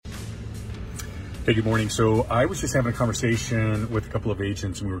Hey, good morning. So I was just having a conversation with a couple of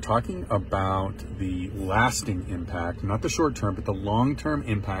agents, and we were talking about the lasting impact, not the short term, but the long-term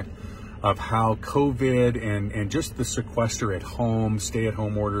impact of how COVID and just the sequester at home,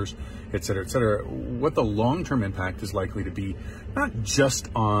 stay-at-home orders, et cetera, what the long-term impact is likely to be, not just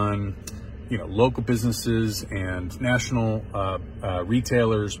on local businesses and national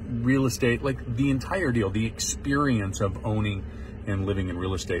retailers, real estate, like the entire deal, the experience of owning and living in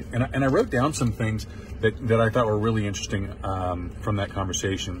real estate. And I wrote down some things that I thought were really interesting from that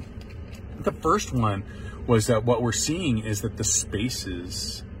conversation. The first one was that what we're seeing is that the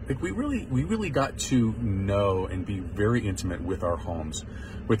spaces, like we really got to know and be very intimate with our homes,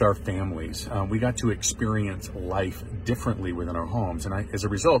 with our families. We got to experience life differently within our homes. And as a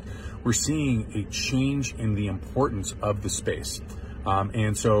result, we're seeing a change in the importance of the space.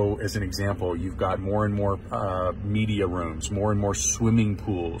 And so, as an example, you've got more and more media rooms, more and more swimming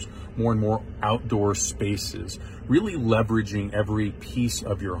pools, more and more outdoor spaces, really leveraging every piece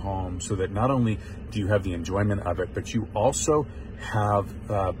of your home so that not only do you have the enjoyment of it, but you also have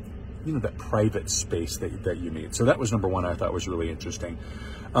that private space that you need. So that was number one I thought was really interesting.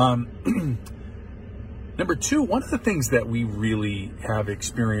 Number two, one of the things that we really have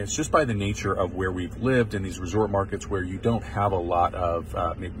experienced just by the nature of where we've lived in these resort markets where you don't have a lot of,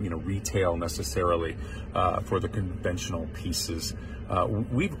 retail necessarily for the conventional pieces,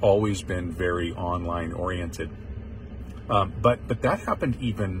 we've always been very online oriented. But that happened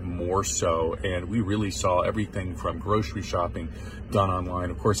even more so, and we really saw everything from grocery shopping done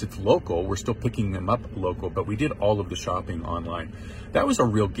online. Of course, it's local. We're still picking them up local, but we did all of the shopping online. That was a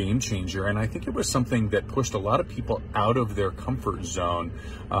real game changer, and I think it was something that pushed a lot of people out of their comfort zone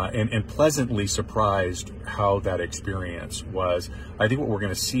and pleasantly surprised how that experience was. I think what we're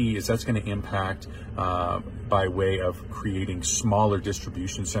going to see is that's going to impact by way of creating smaller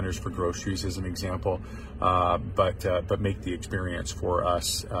distribution centers for groceries, as an example, but make the experience for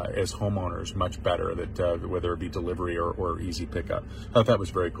us as homeowners much better, that whether it be delivery or easy pickup. I thought that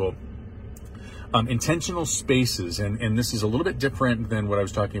was very cool. Intentional spaces, and this is a little bit different than what I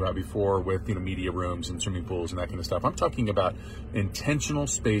was talking about before with media rooms and swimming pools and that kind of stuff. I'm talking about intentional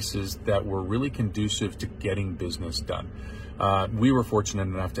spaces that were really conducive to getting business done. We were fortunate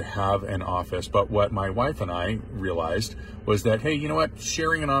enough to have an office, but what my wife and I realized was that, hey, you know what?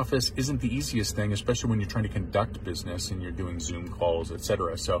 Sharing an office isn't the easiest thing, especially when you're trying to conduct business and you're doing Zoom calls,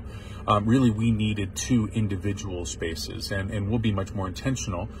 etc. So really we needed two individual spaces, and we'll be much more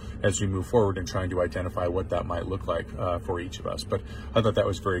intentional as we move forward in trying to identify what that might look like for each of us. But I thought that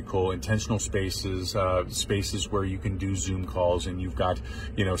was very cool. Intentional spaces, spaces where you can do Zoom calls and you've got,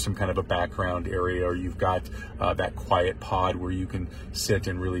 some kind of a background area, or you've got that quiet pod where you can sit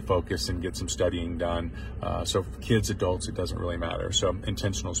and really focus and get some studying done. So for kids, adults, it doesn't really matter. So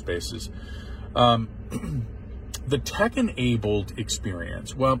intentional spaces. The tech-enabled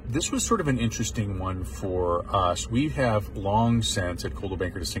experience. Well, this was sort of an interesting one for us. We have long since at Coldwell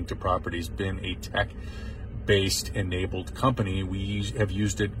Banker Distinctive Properties been a tech-based enabled company. We have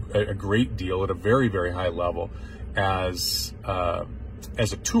used it a great deal at a very, very high level as a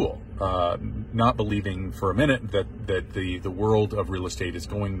tool, not believing for a minute that the world of real estate is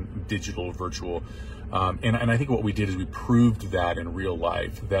going digital, virtual. And I think what we did is we proved that in real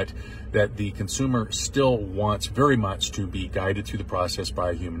life, that the consumer still wants very much to be guided through the process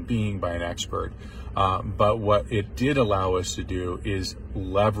by a human being, by an expert. But what it did allow us to do is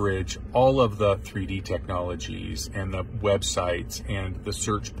leverage all of the 3D technologies and the websites and the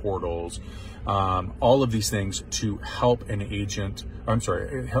search portals, all of these things to help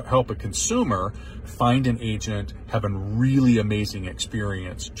help a consumer find an agent, have a really amazing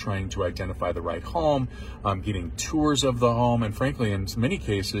experience trying to identify the right home, getting tours of the home, and frankly, in many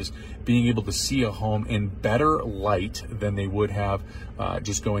cases, being able to see a home in better light than they would have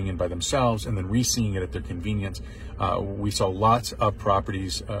just going in by themselves and then re-seeing it at their convenience. We saw lots of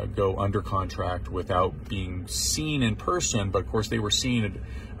properties go under contract without being seen in person, but of course they were seen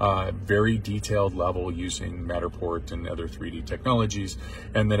at very detailed level using Matterport and other 3D technologies,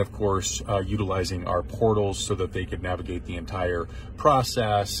 and then of course utilizing our portals so that they could navigate the entire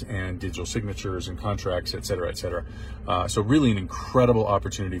process and digital signatures and contracts, et cetera, et cetera. So really an incredible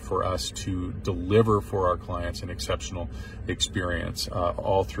opportunity for us to deliver for our clients an exceptional experience,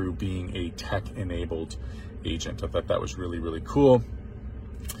 all through being a tech-enabled agent. I thought that was really, really cool.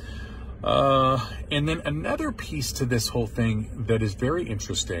 And then another piece to this whole thing that is very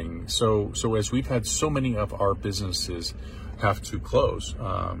interesting. So as we've had so many of our businesses have to close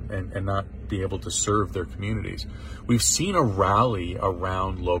and not be able to serve their communities, we've seen a rally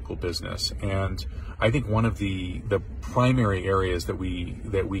around local business. And I think one of the primary areas that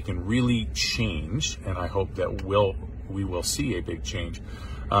we can really change, and I hope that we will see a big change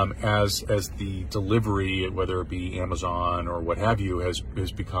as the delivery, whether it be Amazon or what have you, has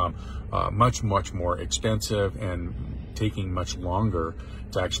become much more expensive and taking much longer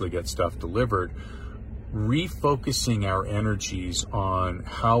to actually get stuff delivered. Refocusing our energies on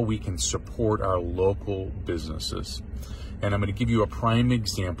how we can support our local businesses. And I'm going to give you a prime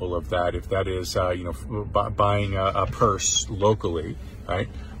example of that. If that is, buying a purse locally, right,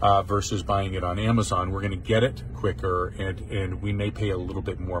 versus buying it on Amazon, we're going to get it quicker, and we may pay a little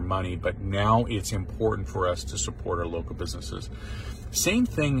bit more money. But now it's important for us to support our local businesses. Same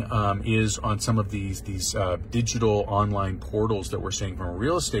thing is on some of these digital online portals that we're seeing from a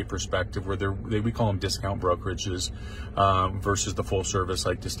real estate perspective, where we call them discount brokerages versus the full service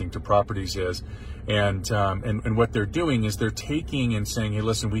like Distinctive Properties is, and what they're doing is they're taking and saying, hey,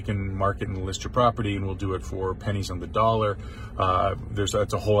 listen, we can market and list your property, and we'll do it for pennies on the dollar.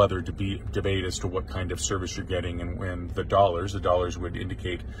 That's a whole other debate as to what kind of service you're getting, and when the dollars would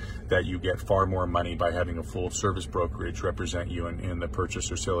indicate that you get far more money by having a full service brokerage represent you in the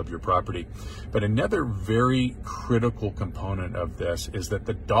purchase or sale of your property. But another very critical component of this is that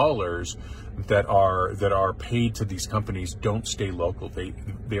the dollars that are paid to these companies don't stay local. They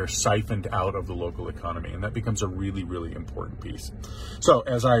are siphoned out of the local economy, and that becomes a really important piece. So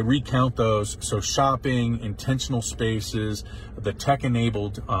as I recount those, so shopping, intentional spaces, the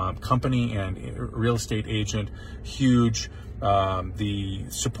tech-enabled company and real estate agent, huge. The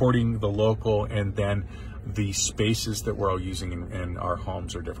supporting the local, and then the spaces that we're all using in our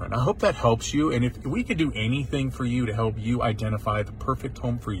homes are different. I hope that helps you. And if we could do anything for you to help you identify the perfect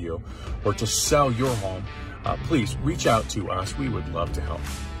home for you, or to sell your home, please reach out to us. We would love to help.